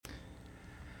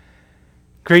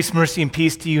Grace, mercy, and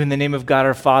peace to you in the name of God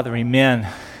our Father.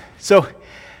 Amen. So,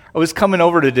 I was coming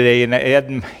over today, and I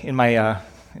had in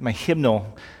my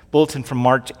hymnal bulletin from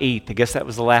March 8th. I guess that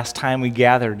was the last time we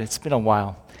gathered. It's been a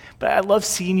while. But I love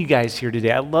seeing you guys here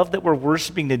today. I love that we're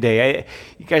worshiping today.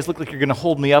 You guys look like you're going to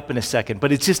hold me up in a second,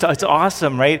 but it's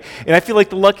awesome, right? And I feel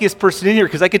like the luckiest person in here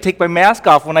because I could take my mask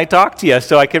off when I talk to you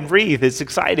so I can breathe. It's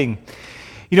exciting.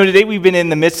 You know, today we've been in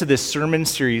the midst of this sermon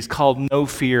series called No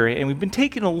Fear, and we've been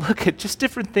taking a look at just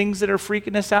different things that are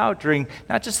freaking us out during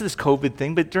not just this COVID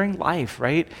thing, but during life,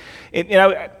 right? And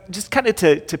I, just kind of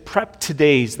to prep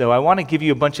today's, though, I want to give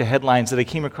you a bunch of headlines that I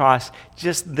came across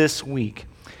just this week.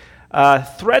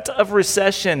 Threat of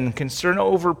recession, concern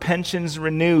over pensions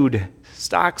renewed,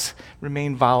 stocks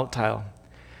remain volatile.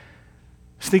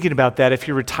 I was thinking about that. If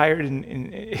you're retired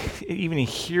and even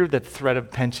hear the threat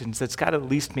of pensions, that's got to at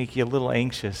least make you a little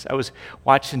anxious. I was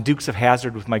watching Dukes of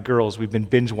Hazzard with my girls. We've been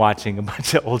binge watching a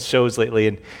bunch of old shows lately.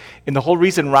 And the whole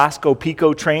reason Roscoe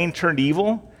Pico Train turned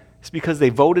evil is because they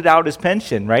voted out his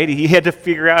pension, right? He had to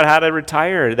figure out how to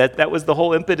retire. That was the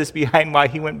whole impetus behind why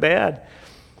he went bad.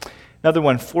 Another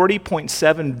one,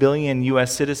 40.7 billion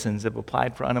U.S. citizens have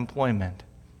applied for unemployment.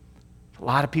 A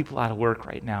lot of people out of work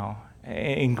right now.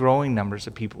 In growing numbers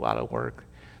of people out of work.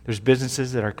 There's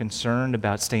businesses that are concerned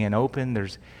about staying open.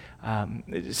 There's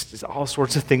just all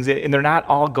sorts of things. And they're not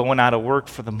all going out of work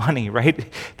for the money, right?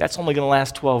 That's only going to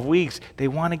last 12 weeks. They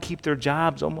want to keep their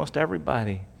jobs, almost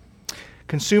everybody.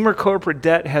 Consumer corporate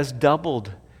debt has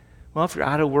doubled. Well, if you're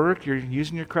out of work, you're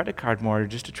using your credit card more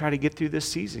just to try to get through this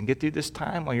season, get through this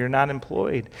time while you're not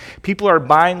employed. People are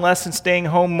buying less and staying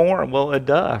home more. Well,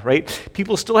 duh, right?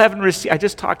 People still haven't received, I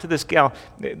just talked to this gal,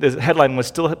 the headline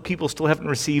was people still haven't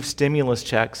received stimulus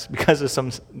checks because of some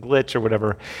glitch or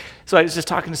whatever. So I was just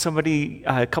talking to somebody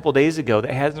a couple days ago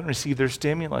that hasn't received their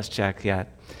stimulus check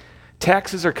yet.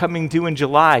 Taxes are coming due in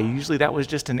July. Usually that was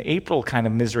just an April kind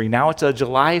of misery. Now it's a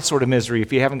July sort of misery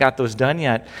if you haven't got those done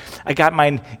yet. I got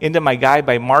mine into my guy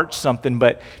by March something,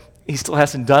 but he still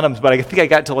hasn't done them. But I think I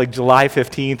got to like July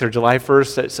 15th or July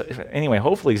 1st. So anyway,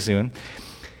 hopefully soon.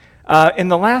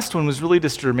 And the last one was really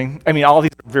disturbing. I mean, all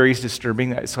these are very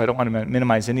disturbing, so I don't want to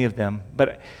minimize any of them.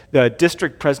 But the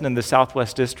district president of the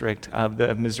Southwest District of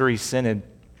the Missouri Synod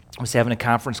was having a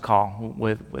conference call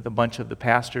with a bunch of the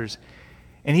pastors.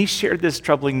 And he shared this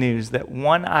troubling news that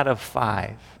 1 out of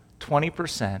 5,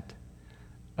 20%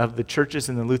 of the churches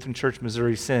in the Lutheran Church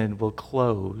Missouri Synod will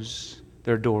close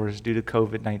their doors due to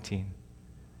COVID-19.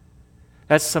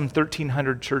 That's some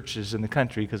 1,300 churches in the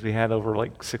country because we had over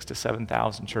like 6,000 to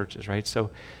 7,000 churches, right? So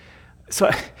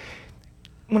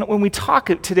when we talk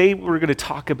today, we're going to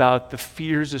talk about the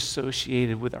fears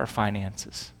associated with our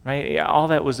finances, right? All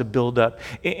that was a buildup.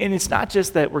 And it's not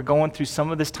just that we're going through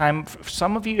some of this time.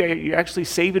 Some of you, you're actually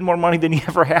saving more money than you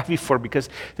ever have before because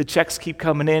the checks keep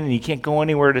coming in and you can't go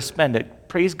anywhere to spend it.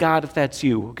 Praise God if that's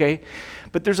you, okay?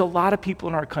 But there's a lot of people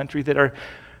in our country that are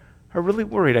really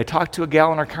worried. I talked to a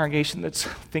gal in our congregation that's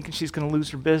thinking she's going to lose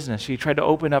her business. She tried to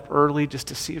open up early just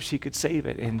to see if she could save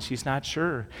it, and she's not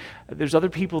sure. There's other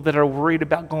people that are worried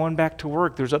about going back to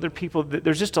work. There's other people,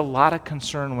 there's just a lot of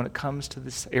concern when it comes to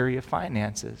this area of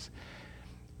finances.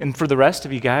 And for the rest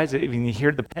of you guys, when you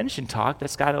hear the pension talk,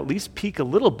 that's got to at least peak a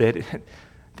little bit.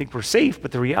 I think we're safe,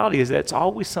 but the reality is that it's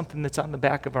always something that's on the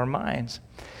back of our minds.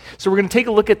 So we're going to take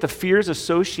a look at the fears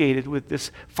associated with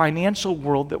this financial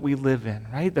world that we live in,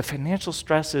 right? The financial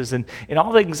stresses and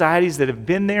all the anxieties that have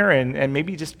been there and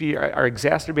maybe just are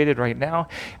exacerbated right now.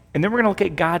 And then we're going to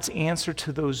look at God's answer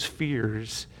to those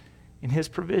fears in His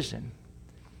provision.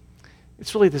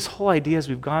 It's really this whole idea as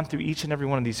we've gone through each and every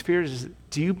one of these fears is,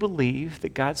 do you believe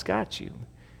that God's got you?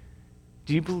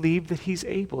 Do you believe that He's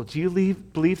able? Do you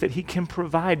believe that He can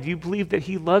provide? Do you believe that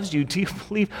He loves you? Do you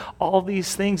believe all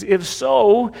these things? If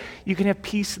so, you can have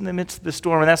peace in the midst of the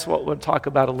storm, and that's what we'll talk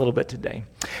about a little bit today.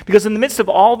 Because in the midst of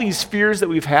all these fears that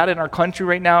we've had in our country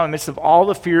right now, in the midst of all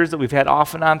the fears that we've had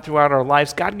off and on throughout our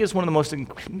lives, God gives one of the most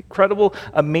incredible,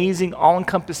 amazing,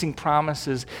 all-encompassing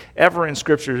promises ever in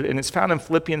Scripture, and it's found in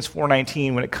Philippians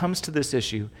 4:19 when it comes to this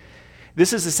issue.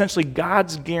 This is essentially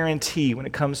God's guarantee when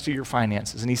it comes to your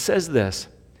finances. And He says this,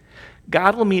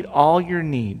 God will meet all your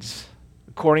needs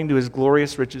according to His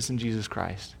glorious riches in Jesus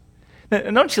Christ. Now,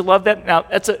 don't you love that? Now,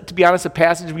 that's, to be honest, a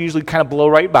passage we usually kind of blow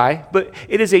right by, but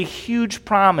it is a huge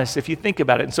promise if you think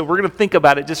about it. And so we're going to think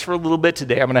about it just for a little bit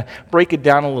today. I'm going to break it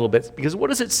down a little bit because what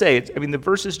does it say? The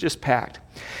verse is just packed.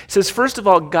 It says, first of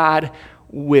all, God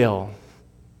will.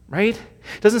 Right?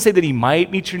 It doesn't say that He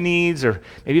might meet your needs or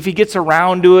maybe if He gets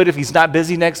around to it, if He's not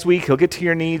busy next week, He'll get to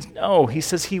your needs. No, He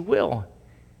says He will.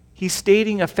 He's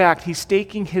stating a fact. He's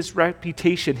staking His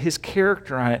reputation, His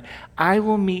character on it. I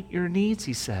will meet your needs,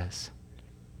 He says.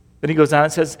 Then he goes on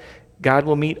and says, God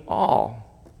will meet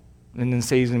all. And then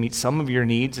say he's going to meet some of your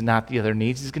needs and not the other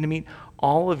needs. He's going to meet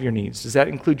all of your needs. Does that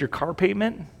include your car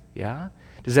payment? Yeah.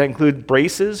 Does that include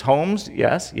braces, homes?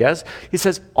 Yes, yes. He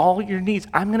says, all your needs,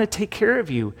 I'm going to take care of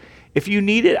you. If you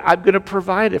need it, I'm going to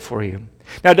provide it for you.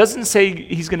 Now, it doesn't say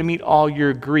he's going to meet all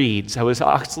your greeds. I was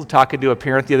also talking to a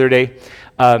parent the other day.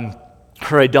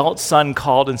 Her adult son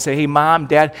called and said, hey, Mom,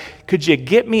 Dad, could you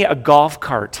get me a golf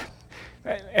cart?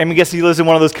 And I guess he lives in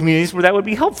one of those communities where that would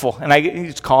be helpful. And I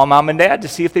just call Mom and Dad to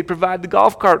see if they provide the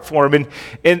golf cart for him.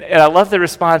 And I love the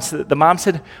response. The mom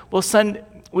said, well, son,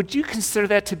 would you consider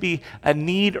that to be a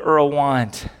need or a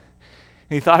want? And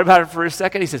he thought about it for a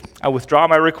second. He says, I withdraw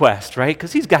my request, right?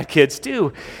 Because he's got kids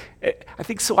too. I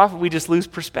think so often we just lose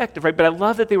perspective, right? But I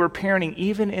love that they were parenting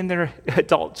even in their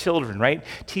adult children, right?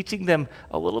 Teaching them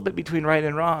a little bit between right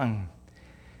and wrong.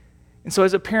 And so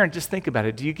as a parent, just think about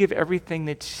it. Do you give everything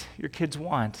that your kids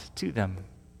want to them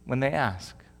when they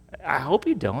ask? I hope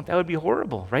you don't. That would be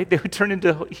horrible, right? They would turn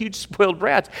into huge spoiled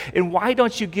brats. And why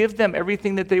don't you give them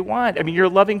everything that they want? I mean, you're a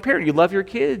loving parent. You love your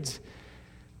kids.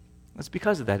 It's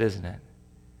because of that, isn't it?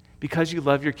 Because you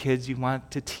love your kids, you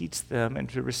want to teach them and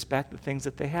to respect the things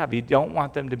that they have. You don't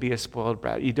want them to be a spoiled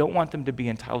brat. You don't want them to be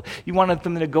entitled. You want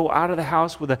them to go out of the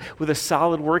house with a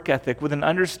solid work ethic, with an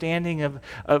understanding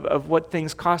of what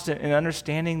things cost, and an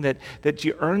understanding that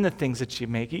you earn the things that you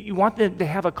make. You want them to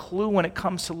have a clue when it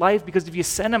comes to life, because if you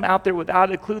send them out there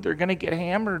without a clue, they're going to get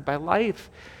hammered by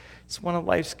life. It's one of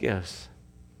life's gifts.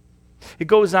 It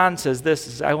goes on and says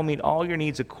this, I will meet all your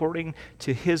needs according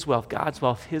to his wealth, God's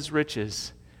wealth, his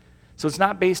riches. So it's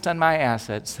not based on my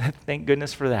assets. Thank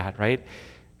goodness for that, right?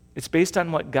 It's based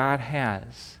on what God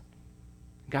has.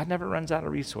 God never runs out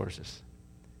of resources.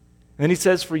 And then he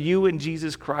says, for you in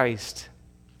Jesus Christ.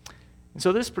 And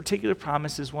so this particular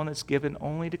promise is one that's given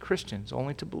only to Christians,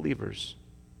 only to believers.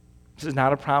 This is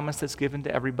not a promise that's given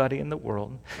to everybody in the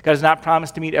world. God has not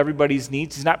promised to meet everybody's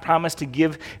needs. He's not promised to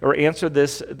give or answer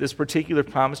this particular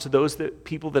promise to those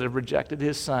people that have rejected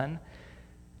his son.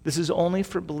 This is only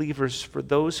for believers, for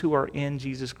those who are in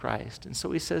Jesus Christ. And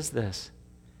so he says this,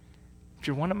 if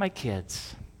you're one of my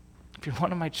kids, if you're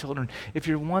one of my children, if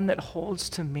you're one that holds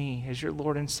to me as your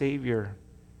Lord and Savior,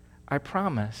 I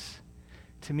promise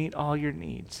to meet all your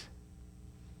needs.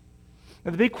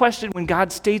 Now, the big question when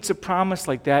God states a promise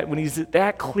like that, when he's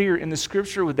that clear in the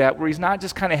scripture with that, where he's not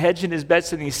just kind of hedging his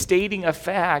bets and he's stating a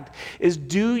fact, is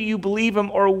do you believe him,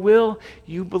 or will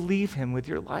you believe him with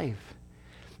your life?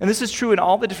 And this is true in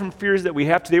all the different fears that we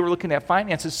have. Today we're looking at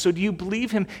finances. So do you believe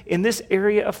him in this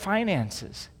area of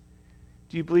finances?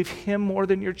 Do you believe him more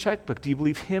than your checkbook? Do you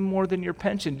believe him more than your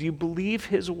pension? Do you believe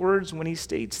his words when he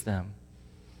states them?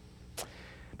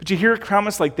 But you hear a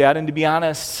promise like that, and to be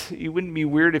honest, it wouldn't be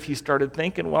weird if you started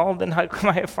thinking, well, then how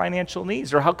come I have financial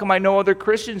needs? Or how come I know other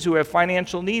Christians who have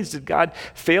financial needs? Did God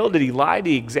fail? Did he lie? Did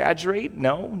he exaggerate?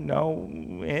 No,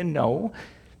 and no.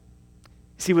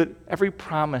 See, with every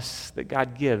promise that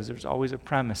God gives, there's always a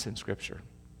premise in Scripture.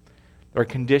 There are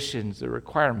conditions, there are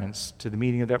requirements to the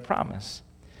meeting of that promise.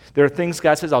 There are things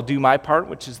God says, I'll do my part,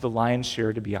 which is the lion's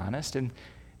share, to be honest. And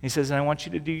he says, and I want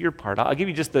you to do your part. I'll give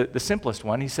you just the simplest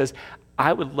one. He says,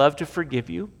 I would love to forgive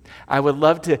you. I would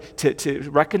love to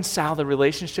reconcile the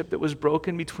relationship that was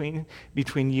broken between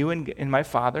you and my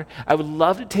Father. I would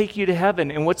love to take you to heaven.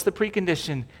 And what's the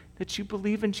precondition? That you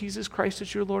believe in Jesus Christ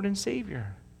as your Lord and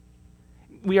Savior.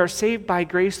 We are saved by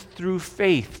grace through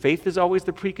faith. Faith is always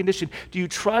the precondition. Do you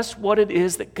trust what it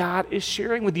is that God is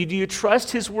sharing with you? Do you trust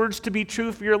his words to be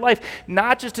true for your life?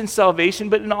 Not just in salvation,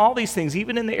 but in all these things,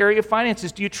 even in the area of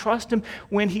finances. Do you trust him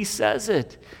when he says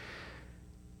it?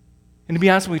 And to be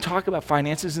honest, when we talk about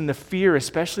finances and the fear,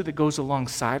 especially that goes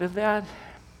alongside of that,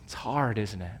 it's hard,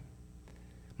 isn't it?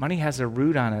 Money has a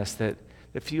root on us that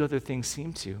few other things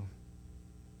seem to.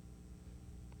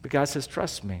 But God says,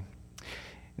 trust me.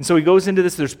 And so he goes into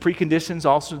this. There's preconditions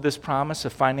also to this promise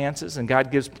of finances, and God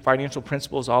gives financial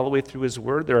principles all the way through his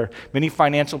word. There are many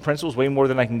financial principles, way more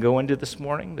than I can go into this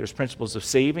morning. There's principles of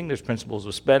saving, there's principles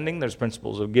of spending, there's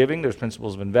principles of giving, there's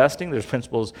principles of investing, there's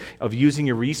principles of using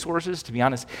your resources. To be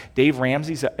honest, Dave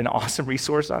Ramsey's an awesome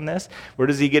resource on this. Where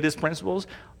does he get his principles?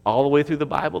 All the way through the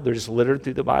Bible. They're just littered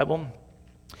through the Bible.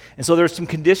 And so there's some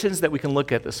conditions that we can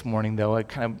look at this morning, though. I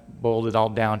kind of boiled it all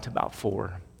down to about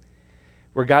 4.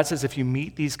 Where God says, if you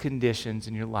meet these conditions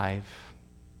in your life,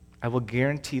 I will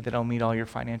guarantee that I'll meet all your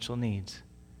financial needs.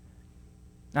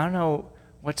 Now, I don't know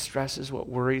what stresses, what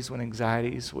worries, what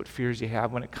anxieties, what fears you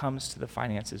have when it comes to the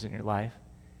finances in your life.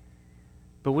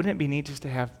 But wouldn't it be neat just to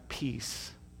have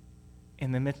peace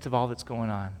in the midst of all that's going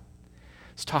on?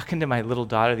 I was talking to my little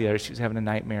daughter the other day. She was having a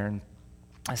nightmare, and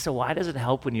I said, why does it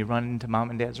help when you run into mom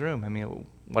and dad's room? I mean,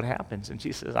 what happens? And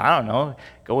she says, I don't know.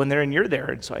 Go in there and you're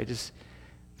there. And so I just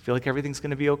feel like everything's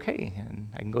going to be okay and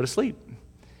I can go to sleep.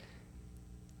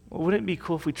 Well, wouldn't it be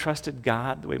cool if we trusted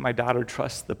God the way my daughter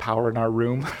trusts the power in our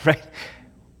room, right?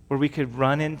 Where we could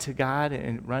run into God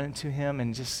and run into him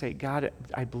and just say, God,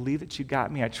 I believe that you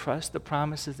got me. I trust the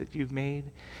promises that you've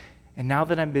made. And now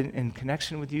that I've been in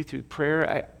connection with you through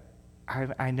prayer,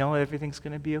 I know everything's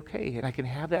going to be okay. And I can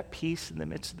have that peace in the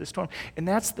midst of the storm. And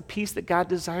that's the peace that God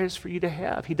desires for you to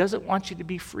have. He doesn't want you to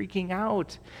be freaking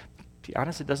out. To be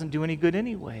honest, it doesn't do any good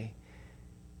anyway.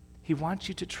 He wants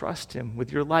you to trust him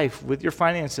with your life, with your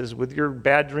finances, with your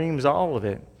bad dreams, all of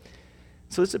it.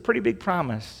 So it's a pretty big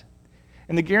promise.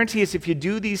 And the guarantee is if you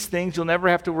do these things, you'll never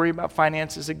have to worry about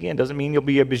finances again. Doesn't mean you'll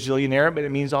be a bajillionaire, but it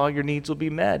means all your needs will be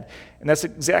met. And that's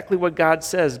exactly what God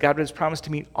says. God has promised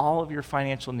to meet all of your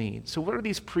financial needs. So what are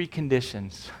these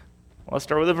preconditions? Well, let's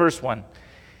start with the first one.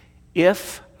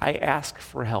 If I ask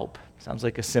for help. Sounds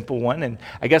like a simple one. And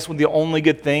I guess the only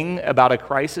good thing about a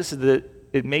crisis is that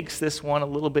it makes this one a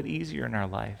little bit easier in our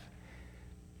life.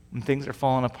 When things are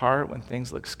falling apart, when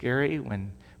things look scary,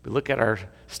 when we look at our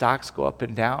stocks go up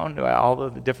and down, all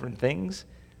of the different things,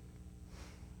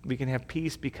 we can have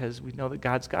peace because we know that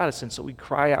God's got us. And so we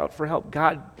cry out for help.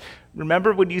 God,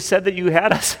 remember when you said that you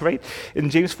had us, right? In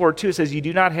James 4:2, it says, you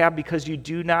do not have because you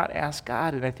do not ask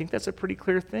God. And I think that's a pretty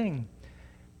clear thing.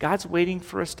 God's waiting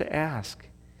for us to ask.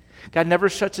 God never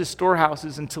shuts his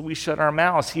storehouses until we shut our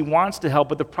mouths. He wants to help,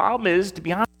 but the problem is, to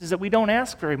be honest, is that we don't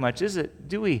ask very much, is it?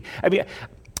 Do we? I mean,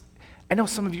 I know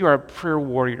some of you are prayer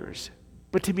warriors,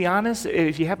 but to be honest,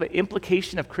 if you have an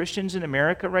implication of Christians in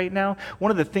America right now, one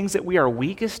of the things that we are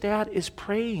weakest at is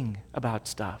praying about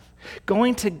stuff,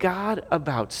 going to God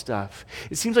about stuff.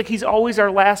 It seems like he's always our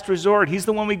last resort. He's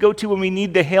the one we go to when we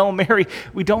need the Hail Mary.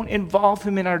 We don't involve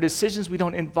him in our decisions. We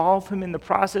don't involve him in the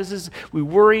processes. We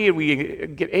worry and we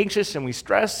get anxious and we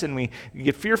stress and we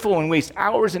get fearful and waste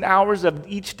hours and hours of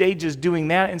each day just doing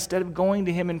that instead of going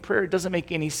to him in prayer. It doesn't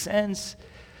make any sense.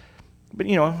 But,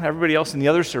 everybody else in the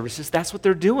other services, that's what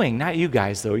they're doing. Not you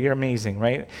guys, though. You're amazing,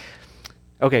 right?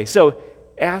 Okay, so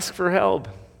ask for help.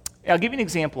 I'll give you an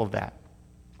example of that.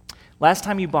 Last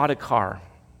time you bought a car,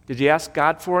 did you ask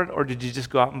God for it or did you just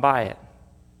go out and buy it?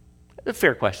 That's a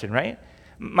fair question, right?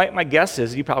 My guess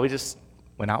is you probably just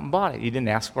went out and bought it. You didn't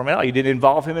ask for him at all. You didn't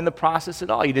involve him in the process at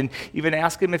all. You didn't even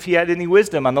ask him if he had any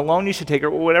wisdom on the loan you should take or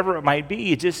whatever it might be.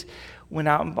 You just went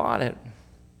out and bought it.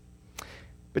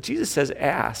 But Jesus says,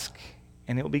 ask,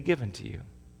 and it will be given to you.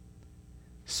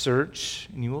 Search,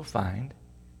 and you will find.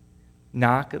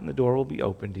 Knock, and the door will be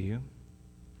open to you.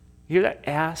 You hear that?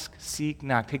 Ask, seek,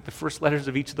 knock. Take the first letters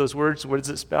of each of those words. What does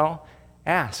it spell?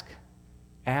 Ask.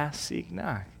 Ask, seek,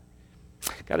 knock.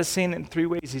 God is saying it in three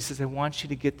ways. He says, I want you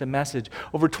to get the message.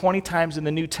 Over 20 times in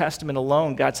the New Testament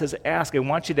alone, God says, ask. I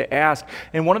want you to ask.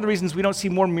 And one of the reasons we don't see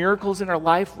more miracles in our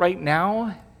life right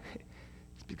now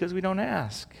is because we don't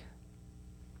ask.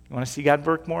 You want to see God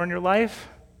work more in your life?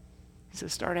 He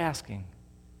says, start asking.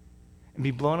 And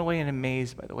be blown away and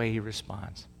amazed by the way he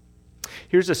responds.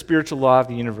 Here's a spiritual law of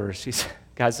the universe.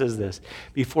 God says this,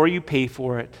 before you pay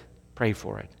for it, pray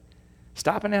for it.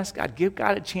 Stop and ask God. Give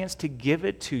God a chance to give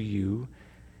it to you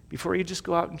before you just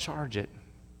go out and charge it.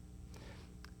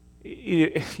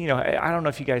 I don't know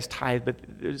if you guys tithe,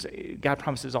 but God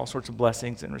promises all sorts of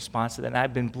blessings in response to that. And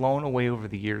I've been blown away over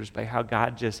the years by how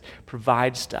God just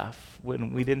provides stuff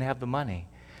when we didn't have the money.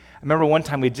 I remember one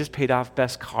time we had just paid off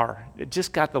Best car. It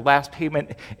just got the last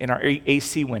payment and our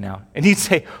AC went out. And he'd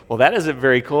say, well, that isn't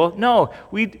very cool. No,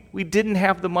 we didn't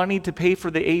have the money to pay for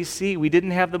the AC. We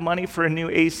didn't have the money for a new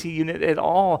AC unit at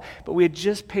all. But we had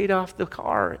just paid off the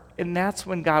car. And that's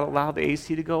when God allowed the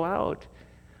AC to go out.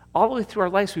 All the way through our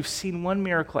lives, we've seen one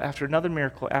miracle after another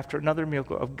miracle after another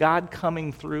miracle of God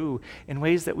coming through in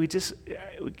ways that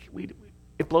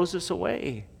it blows us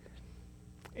away.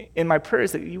 And my prayer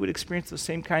is that you would experience those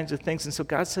same kinds of things. And so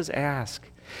God says, ask.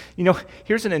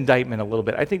 Here's an indictment a little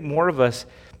bit. I think more of us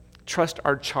trust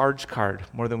our charge card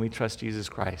more than we trust Jesus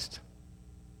Christ.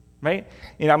 Right?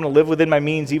 I'm going to live within my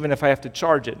means even if I have to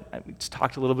charge it. We just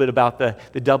talked a little bit about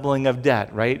the doubling of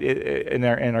debt, right, in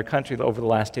our country over the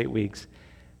last 8 weeks.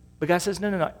 But God says,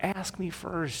 no, ask me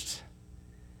first.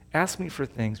 Ask me for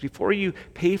things. Before you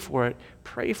pay for it,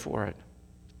 pray for it.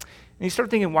 And you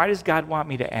start thinking, why does God want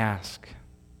me to ask?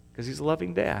 Because he's a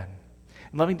loving dad.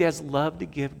 And loving dads love to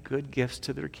give good gifts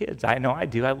to their kids. I know I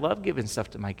do. I love giving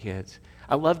stuff to my kids.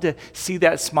 I love to see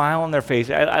that smile on their face.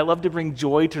 I love to bring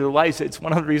joy to their lives. It's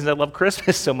one of the reasons I love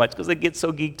Christmas so much, because they get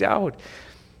so geeked out.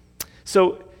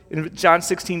 So in John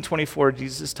 16:24,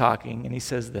 Jesus is talking, and he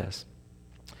says this,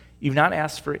 you've not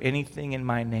asked for anything in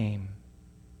my name.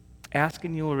 Ask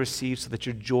and you will receive so that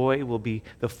your joy will be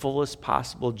the fullest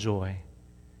possible joy.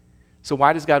 So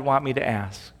why does God want me to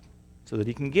ask? So that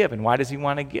he can give. And why does he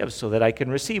want to give? So that I can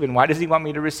receive. And why does he want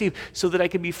me to receive? So that I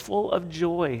can be full of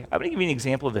joy. I'm going to give you an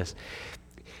example of this.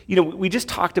 We just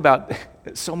talked about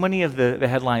so many of the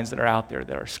headlines that are out there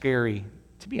that are scary,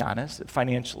 to be honest,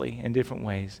 financially in different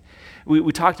ways.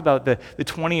 We talked about the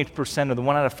 20% of the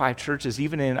 1 out of 5 churches,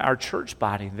 even in our church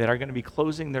body, that are going to be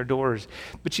closing their doors.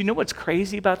 But you know what's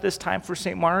crazy about this time for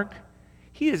St. Mark?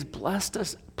 He has blessed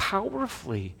us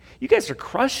powerfully. You guys are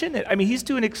crushing it. I mean, he's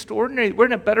doing extraordinary. We're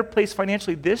in a better place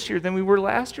financially this year than we were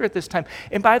last year at this time.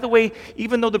 And by the way,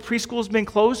 even though the preschool's been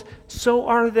closed, so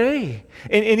are they.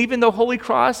 And even though Holy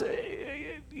Cross,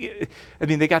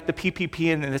 they got the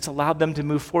PPP and it's allowed them to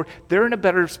move forward. They're in a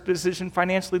better position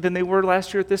financially than they were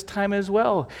last year at this time as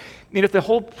well. At the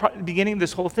whole beginning of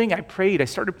this whole thing, I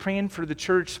started praying for the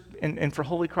church and for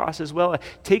Holy Cross as well.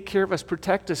 Take care of us,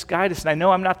 protect us, guide us. And I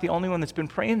know I'm not the only one that's been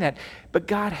praying that, but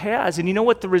God has. And you know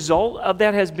what the result of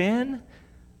that has been?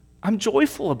 I'm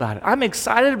joyful about it. I'm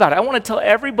excited about it. I want to tell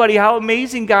everybody how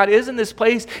amazing God is in this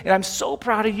place, and I'm so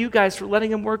proud of you guys for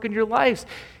letting him work in your lives.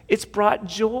 It's brought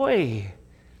joy.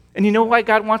 And you know why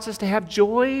God wants us to have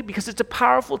joy? Because it's a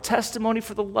powerful testimony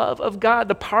for the love of God,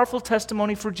 the powerful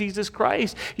testimony for Jesus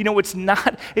Christ. You know what's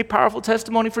not a powerful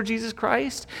testimony for Jesus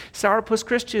Christ? Sourpuss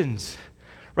Christians,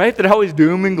 right? That are always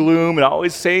doom and gloom and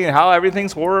always saying how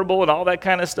everything's horrible and all that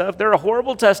kind of stuff. They're a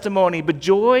horrible testimony, but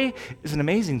joy is an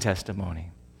amazing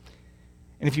testimony.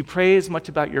 And if you pray as much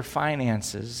about your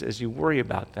finances as you worry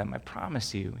about them, I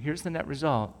promise you, here's the net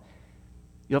result.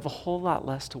 You'll have a whole lot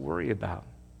less to worry about.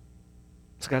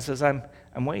 So God says, I'm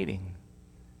waiting.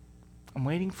 I'm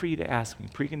waiting for you to ask me.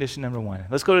 Precondition number 1.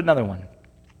 Let's go to another one.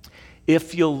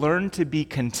 If you'll learn to be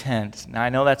content. Now, I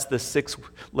know that's the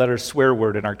 6-letter swear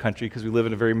word in our country because we live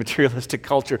in a very materialistic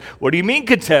culture. What do you mean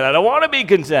content? I don't want to be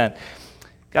content.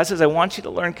 God says, I want you to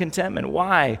learn contentment.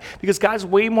 Why? Because God's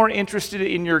way more interested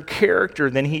in your character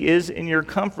than he is in your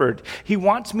comfort. He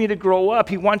wants me to grow up.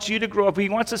 He wants you to grow up. He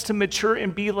wants us to mature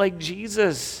and be like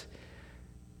Jesus.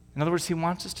 In other words, he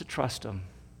wants us to trust him.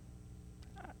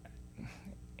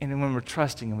 And when we're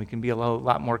trusting him, we can be a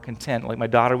lot more content. Like my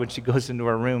daughter, when she goes into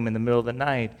her room in the middle of the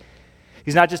night,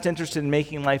 he's not just interested in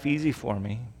making life easy for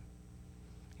me.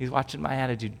 He's watching my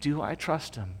attitude. Do I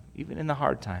trust him, even in the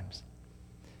hard times?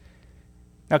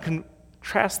 Now,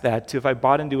 contrast that to if I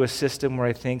bought into a system where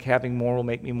I think having more will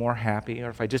make me more happy,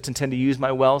 or if I just intend to use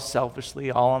my wealth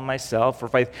selfishly, all on myself, or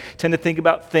if I tend to think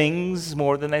about things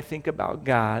more than I think about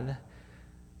God.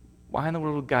 Why in the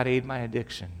world would God aid my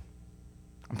addiction?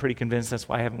 I'm pretty convinced that's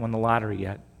why I haven't won the lottery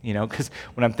yet, because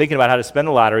when I'm thinking about how to spend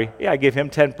the lottery, I give him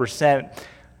 10%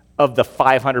 of the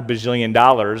 $500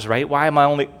 bajillion, right?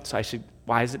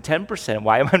 Why is it 10%?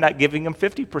 Why am I not giving him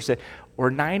 50%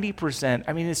 or 90%?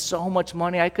 I mean, it's so much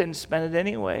money, I couldn't spend it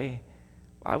anyway.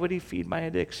 Why would he feed my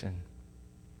addiction?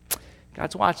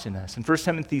 God's watching us. In 1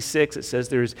 Timothy 6, it says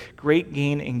there is great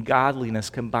gain in godliness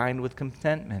combined with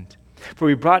contentment. For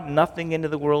we brought nothing into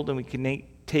the world and we can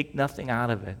take nothing out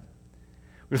of it.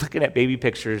 We were looking at baby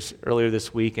pictures earlier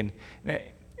this week, and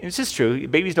it's just true.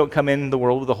 Babies don't come in the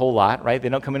world with a whole lot, right? They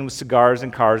don't come in with cigars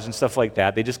and cars and stuff like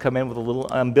that. They just come in with a little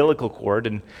umbilical cord,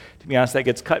 and to be honest, that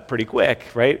gets cut pretty quick,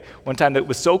 right? One time that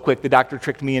was so quick, the doctor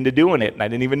tricked me into doing it, and I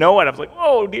didn't even know it. I was like,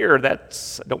 oh dear, I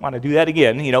don't want to do that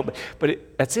again,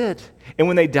 that's it. And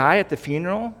when they die at the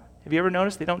funeral, have you ever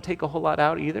noticed they don't take a whole lot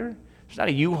out either? There's not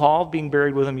a U-Haul being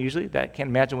buried with them usually. Can't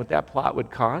imagine what that plot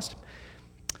would cost.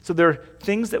 So there are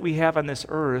things that we have on this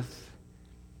earth,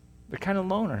 they're kind of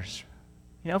loners.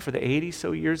 For the 80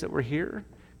 so years that we're here,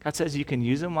 God says you can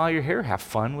use them while you're here, have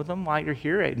fun with them while you're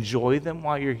here, enjoy them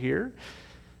while you're here.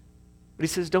 But he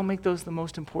says don't make those the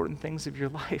most important things of your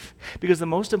life, because the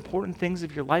most important things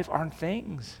of your life aren't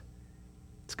things.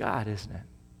 It's God, isn't it?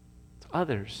 It's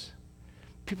others,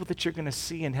 people that you're going to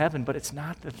see in heaven, but it's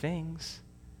not the things.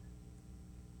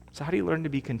 So how do you learn to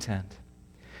be content?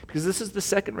 Because this is the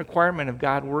second requirement of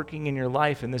God working in your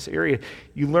life in this area.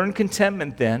 You learn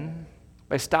contentment then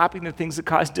by stopping the things that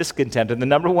cause discontent. And the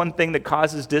number one thing that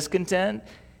causes discontent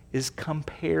is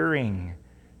comparing.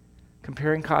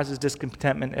 Comparing causes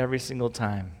discontentment every single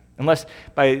time. Unless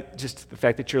by just the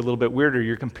fact that you're a little bit weirder,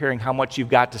 you're comparing how much you've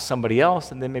got to somebody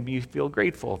else, and then maybe you feel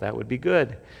grateful. That would be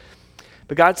good.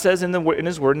 But God says in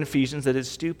his word in Ephesians that it's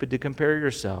stupid to compare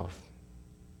yourself.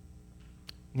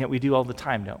 And yet we do all the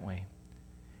time, don't we?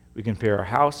 We compare our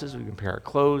houses, we compare our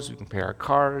clothes, we compare our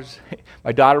cars.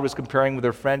 My daughter was comparing with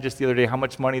her friend just the other day how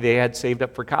much money they had saved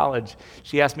up for college.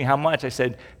 She asked me how much. I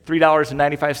said,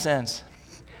 $3.95.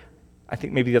 I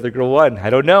think maybe the other girl won. I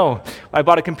don't know. I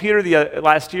bought a computer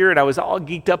last year, and I was all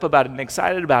geeked up about it and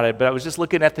excited about it, but I was just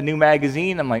looking at the new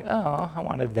magazine. I'm like, oh, I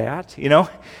wanted that,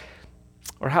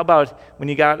 Or how about when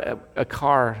you got a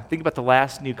car? Think about the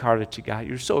last new car that you got.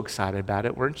 You were so excited about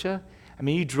it, weren't you? I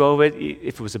mean, you drove it.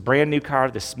 If it was a brand new car,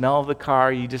 the smell of the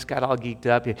car, you just got all geeked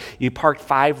up. You parked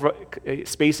 5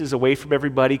 spaces away from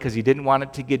everybody because you didn't want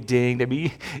it to get dinged. I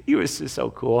mean, it was just so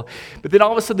cool. But then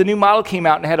all of a sudden, the new model came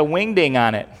out and had a wing ding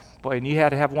on it. Boy, and you had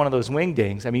to have one of those wing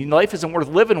dings. I mean, life isn't worth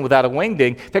living without a wing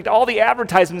ding. In fact, all the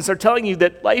advertisements are telling you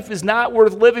that life is not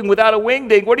worth living without a wing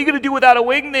ding. What are you going to do without a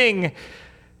wing ding?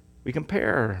 We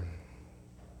compare,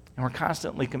 and we're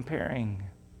constantly comparing.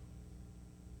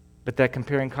 But that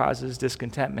comparing causes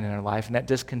discontentment in our life, and that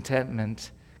discontentment,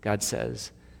 God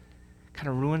says, kind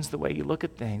of ruins the way you look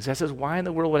at things. God says, why in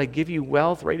the world would I give you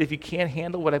wealth, right, if you can't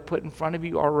handle what I put in front of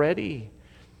you already?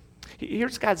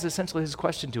 Here's God's essentially his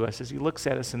question to us as he looks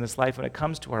at us in this life when it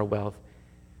comes to our wealth.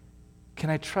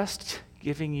 Can I trust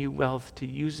giving you wealth to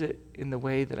use it in the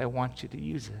way that I want you to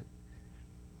use it?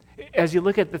 As you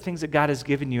look at the things that God has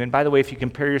given you, and by the way, if you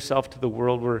compare yourself to the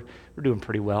world, we're doing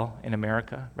pretty well in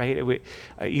America, right?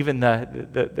 Even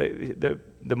the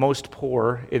most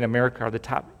poor in America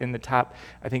are in the top,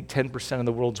 I think, 10% of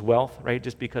the world's wealth, right?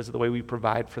 Just because of the way we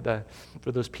provide for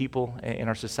those people in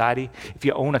our society. If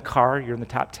you own a car, you're in the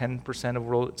top 10% of the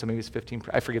world. So maybe it's 15%.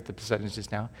 I forget the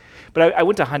percentages now. But I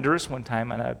went to Honduras one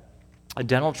time on a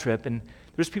dental trip, and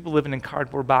there's people living in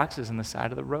cardboard boxes on the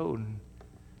side of the road.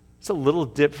 It's a little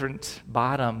different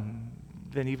bottom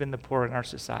than even the poor in our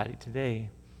society today.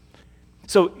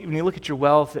 So when you look at your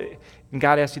wealth, and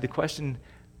God asks you the question,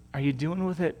 are you doing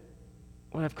with it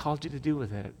what I've called you to do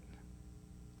with it?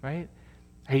 Right?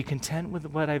 Are you content with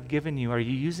what I've given you? Are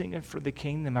you using it for the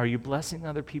kingdom? Are you blessing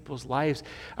other people's lives?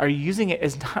 Are you using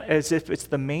it not as if it's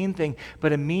the main thing,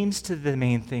 but a means to the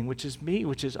main thing, which is me,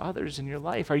 which is others in your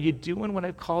life? Are you doing what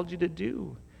I've called you to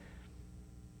do?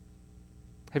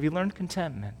 Have you learned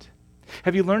contentment?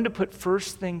 Have you learned to put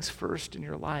first things first in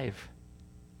your life?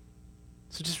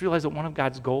 So just realize that one of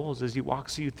God's goals as he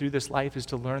walks you through this life is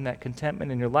to learn that contentment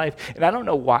in your life. And I don't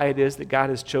know why it is that God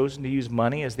has chosen to use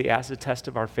money as the acid test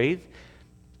of our faith.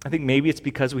 I think maybe it's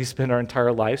because we spend our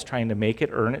entire lives trying to make it,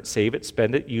 earn it, save it,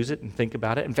 spend it, use it, and think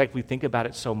about it. In fact, we think about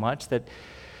it so much that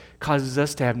it causes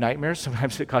us to have nightmares.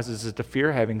 Sometimes it causes us to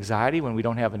fear, have anxiety when we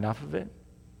don't have enough of it.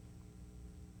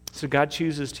 So God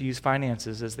chooses to use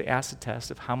finances as the acid test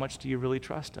of how much do you really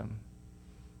trust him.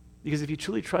 Because if you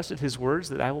truly trusted his words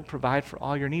that I will provide for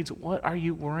all your needs, what are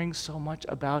you worrying so much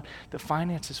about the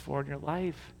finances for in your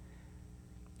life?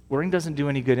 Worrying doesn't do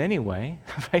any good anyway,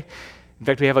 right? In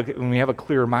fact, when we have a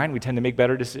clearer mind, we tend to make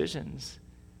better decisions.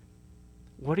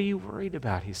 What are you worried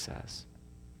about, he says?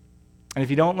 And if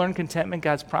you don't learn contentment,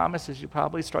 God's promise is you'll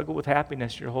probably struggle with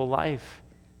happiness your whole life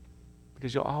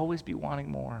because you'll always be wanting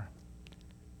more.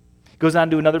 Goes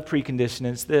on to another precondition, and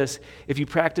it's this: if you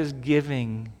practice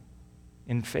giving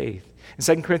in faith. In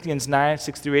 2 Corinthians 9,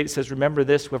 6-8, it says, remember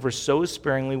this, whoever sows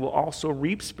sparingly will also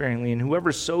reap sparingly, and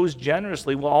whoever sows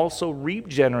generously will also reap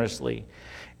generously.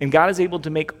 And God is able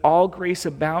to make all grace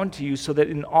abound to you, so that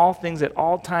in all things, at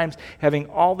all times, having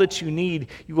all that you need,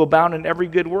 you will abound in every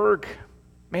good work.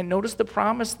 Man, notice the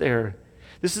promise there.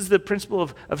 This is the principle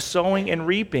of sowing and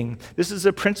reaping. This is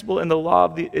a principle in the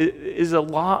law is a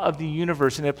law of the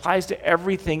universe, and it applies to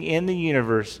everything in the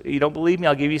universe. You don't believe me?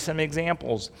 I'll give you some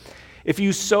examples. If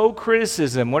you sow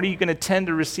criticism, what are you going to tend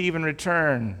to receive in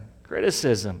return?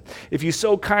 Criticism. If you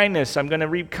sow kindness, I'm going to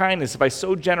reap kindness. If I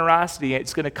sow generosity,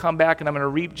 it's going to come back and I'm going to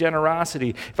reap generosity.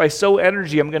 If I sow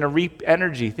energy, I'm going to reap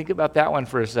energy. Think about that one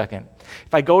for a second.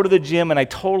 If I go to the gym and I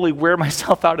totally wear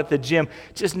myself out at the gym,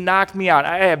 just knock me out.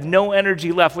 I have no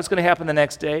energy left. What's going to happen the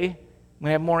next day? I'm going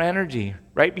to have more energy,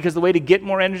 right? Because the way to get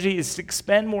more energy is to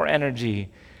expend more energy.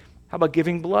 How about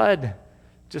giving blood?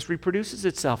 Just reproduces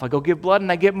itself. I go give blood and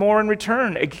I get more in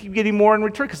return. I keep getting more in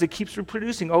return because it keeps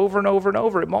reproducing over and over and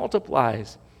over. It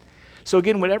multiplies. So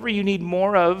again, whatever you need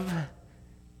more of,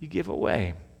 you give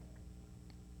away.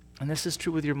 And this is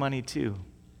true with your money too.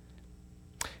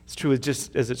 It's true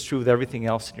just as it's true with everything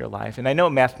else in your life. And I know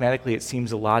mathematically it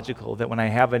seems illogical that when I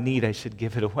have a need, I should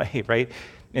give it away, right?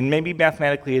 And maybe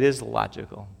mathematically it is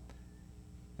illogical.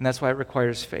 And that's why it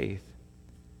requires faith.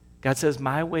 God says,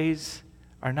 my ways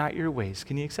are not your ways.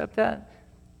 Can you accept that?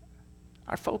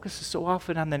 Our focus is so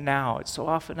often on the now. It's so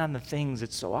often on the things.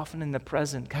 It's so often in the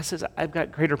present. God says, I've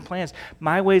got greater plans.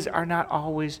 My ways are not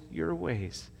always your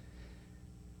ways.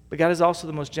 But God is also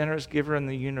the most generous giver in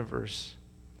the universe.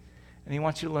 And he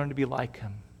wants you to learn to be like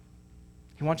him.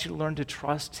 He wants you to learn to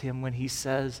trust him when he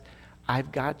says,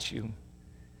 I've got you.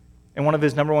 And one of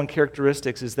his number one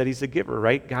characteristics is that he's a giver,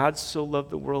 right? God so loved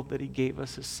the world that he gave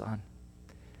us his son.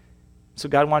 So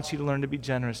God wants you to learn to be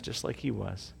generous just like he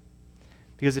was.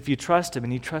 Because if you trust him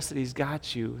and you trust that he's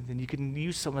got you, then you can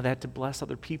use some of that to bless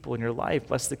other people in your life,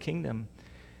 bless the kingdom.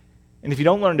 And if you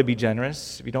don't learn to be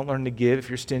generous, if you don't learn to give, if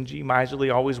you're stingy, miserly,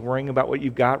 always worrying about what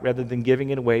you've got rather than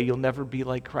giving it away, you'll never be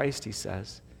like Christ, he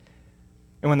says.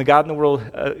 And when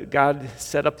God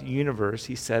set up the universe,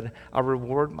 he said, I'll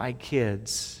reward my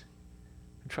kids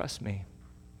who trust me.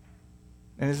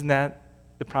 And isn't that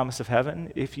the promise of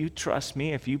heaven? If you trust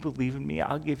me, if you believe in me,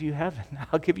 I'll give you heaven.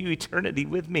 I'll give you eternity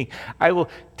with me. I will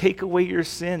take away your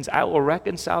sins. I will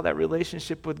reconcile that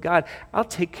relationship with God. I'll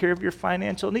take care of your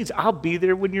financial needs. I'll be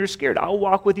there when you're scared. I'll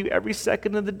walk with you every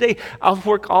second of the day. I'll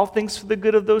work all things for the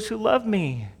good of those who love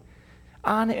me.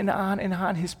 On and on and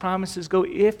on his promises go.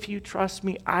 If you trust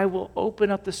me, I will open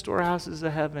up the storehouses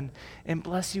of heaven and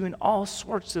bless you in all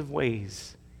sorts of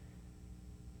ways.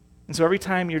 And so every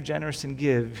time you're generous and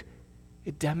give,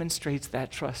 it demonstrates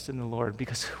that trust in the Lord,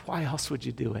 because why else would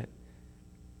you do it?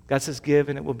 God says, give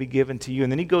and it will be given to you.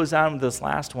 And then he goes on with this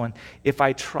last one, if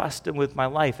I trust him with my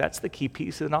life. That's the key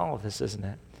piece in all of this, isn't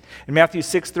it? In Matthew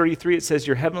 6:33, it says,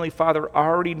 your heavenly Father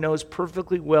already knows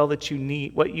perfectly well that you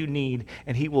need what you need,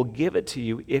 and he will give it to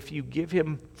you if you give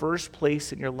him first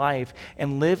place in your life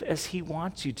and live as he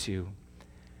wants you to.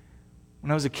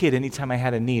 When I was a kid, anytime I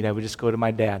had a need, I would just go to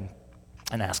my dad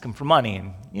and ask him for money.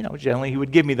 And, generally he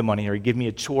would give me the money, or he'd give me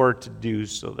a chore to do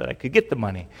so that I could get the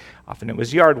money. Often it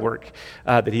was yard work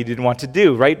that he didn't want to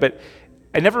do, right? But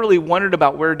I never really wondered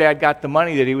about where Dad got the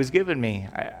money that he was giving me.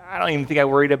 I don't even think I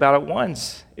worried about it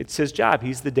once. It's his job.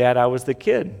 He's the dad, I was the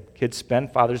kid. Kids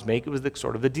spend, fathers make. It was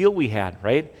sort of the deal we had,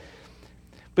 right?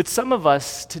 But some of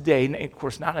us today, and of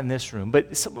course not in this room,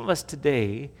 but some of us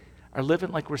today are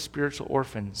living like we're spiritual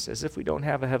orphans, as if we don't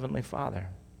have a heavenly Father.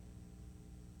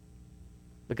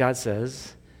 But God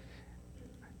says,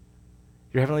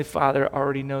 your heavenly Father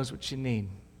already knows what you need.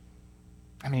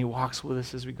 I mean, he walks with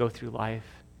us as we go through life.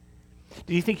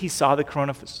 Do you think he saw the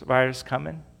coronavirus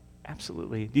coming?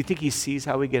 Absolutely. Do you think he sees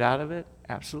how we get out of it?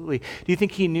 Absolutely. Do you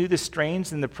think he knew the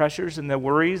strains and the pressures and the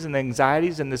worries and the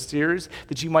anxieties and the fears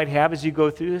that you might have as you go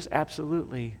through this?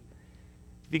 Absolutely.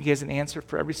 Do you think he has an answer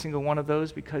for every single one of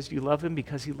those because you love him,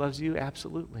 because he loves you?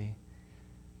 Absolutely.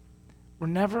 We're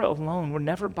never alone. We're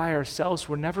never by ourselves.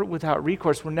 We're never without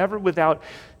recourse. We're never without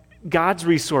God's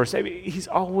resource. I mean, he's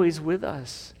always with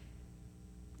us.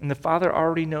 And the Father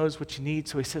already knows what you need,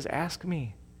 so he says, ask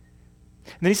me.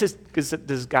 And then he says,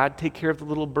 does God take care of the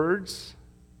little birds?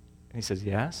 And he says,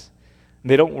 yes.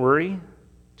 And they don't worry,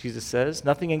 Jesus says.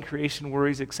 Nothing in creation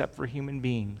worries except for human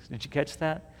beings. Did you catch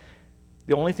that?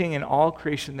 The only thing in all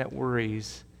creation that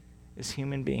worries is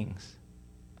human beings.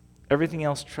 Everything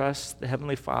else trusts the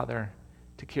Heavenly Father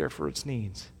to care for its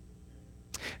needs.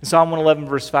 In Psalm 111,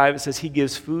 verse 5, it says, he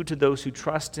gives food to those who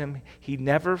trust him. He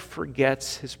never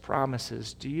forgets his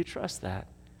promises. Do you trust that?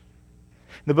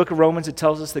 In the book of Romans, it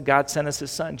tells us that God sent us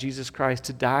his Son, Jesus Christ,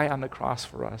 to die on the cross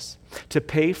for us, to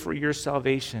pay for your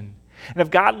salvation. And if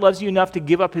God loves you enough to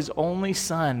give up his only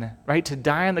Son, right, to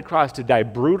die on the cross, to die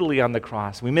brutally on the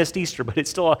cross. We missed Easter, but it's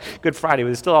still Good Friday,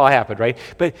 but it still all happened, right?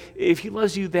 But if he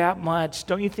loves you that much,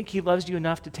 don't you think he loves you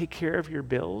enough to take care of your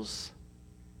bills?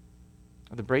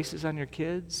 Or the braces on your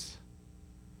kids?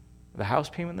 Or the house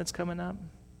payment that's coming up?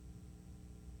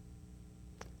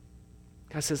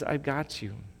 God says, I've got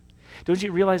you. Don't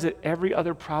you realize that every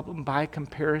other problem by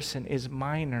comparison is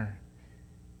minor?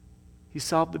 He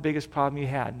solved the biggest problem you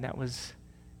had, and that was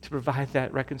to provide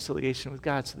that reconciliation with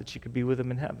God so that you could be with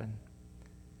him in heaven.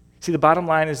 See, the bottom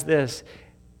line is this.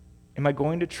 Am I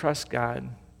going to trust God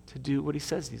to do what he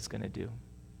says he's going to do?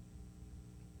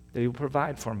 That he will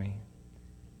provide for me?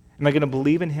 Am I going to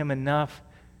believe in him enough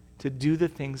to do the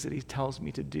things that he tells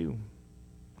me to do?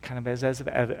 Kind of as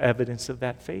evidence of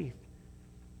that faith.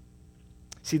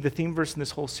 See, the theme verse in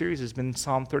this whole series has been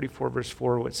Psalm 34, verse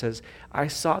 4, where it says, I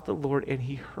sought the Lord, and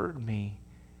he heard me,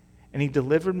 and he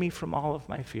delivered me from all of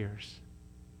my fears.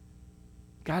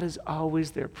 God is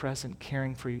always there present,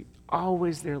 caring for you,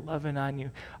 always there loving on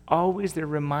you, always there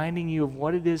reminding you of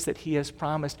what it is that he has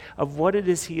promised, of what it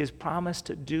is he has promised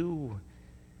to do.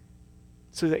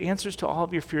 So the answers to all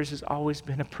of your fears has always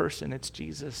been a person. It's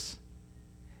Jesus.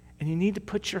 And you need to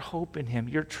put your hope in him,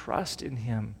 your trust in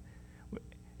him.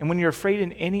 And when you're afraid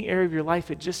in any area of your life,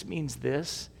 it just means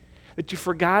this, that you've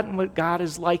forgotten what God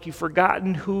is like. You've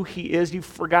forgotten who he is. You've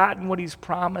forgotten what he's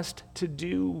promised to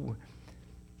do.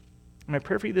 And my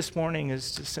prayer for you this morning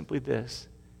is just simply this.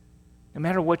 No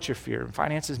matter what your fear, and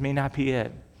finances may not be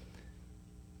it,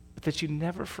 but that you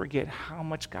never forget how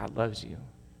much God loves you.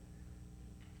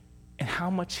 and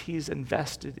how much he's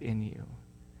invested in you,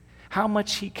 how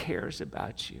much he cares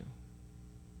about you,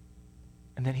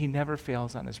 and that he never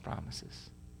fails on his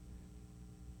promises.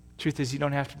 Truth is, you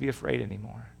don't have to be afraid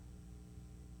anymore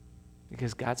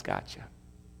because God's got you.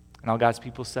 And all God's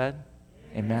people said,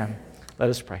 amen. Let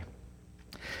us pray.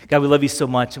 God, we love you so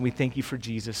much, and we thank you for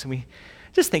Jesus. And we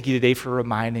just thank you today for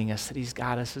reminding us that he's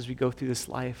got us as we go through this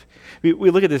life. We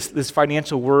look at this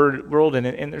financial world,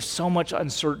 and there's so much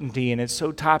uncertainty, and it's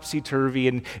so topsy-turvy,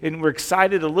 and we're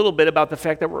excited a little bit about the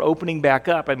fact that we're opening back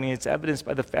up. I mean, it's evidenced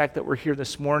by the fact that we're here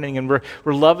this morning, and we're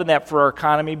loving that for our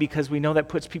economy because we know that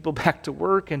puts people back to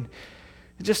work, and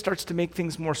it just starts to make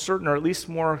things more certain, or at least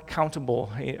more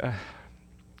accountable.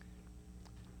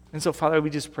 And so, Father, we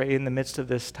just pray in the midst of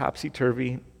this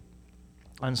topsy-turvy,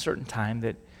 uncertain time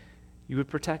that you would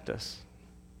protect us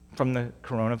from the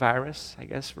coronavirus, I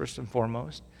guess, first and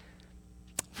foremost,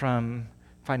 from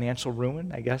financial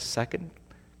ruin, I guess, second,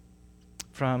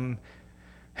 from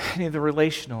any of the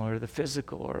relational or the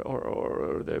physical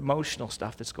or the emotional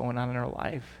stuff that's going on in our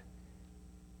life,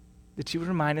 that you would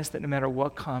remind us that no matter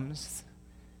what comes,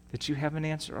 that you have an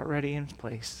answer already in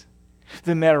place.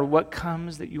 No matter what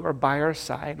comes, that you are by our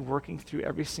side working through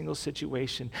every single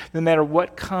situation. No matter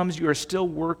what comes, you are still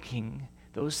working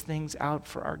those things out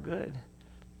for our good.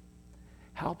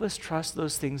 Help us trust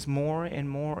those things more and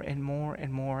more and more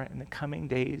and more in the coming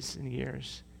days and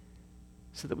years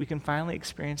so that we can finally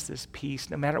experience this peace,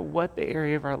 no matter what the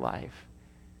area of our life.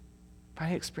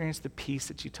 Finally experience the peace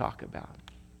that you talk about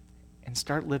and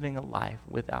start living a life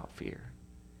without fear.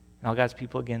 And all God's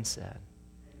people again said,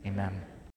 amen.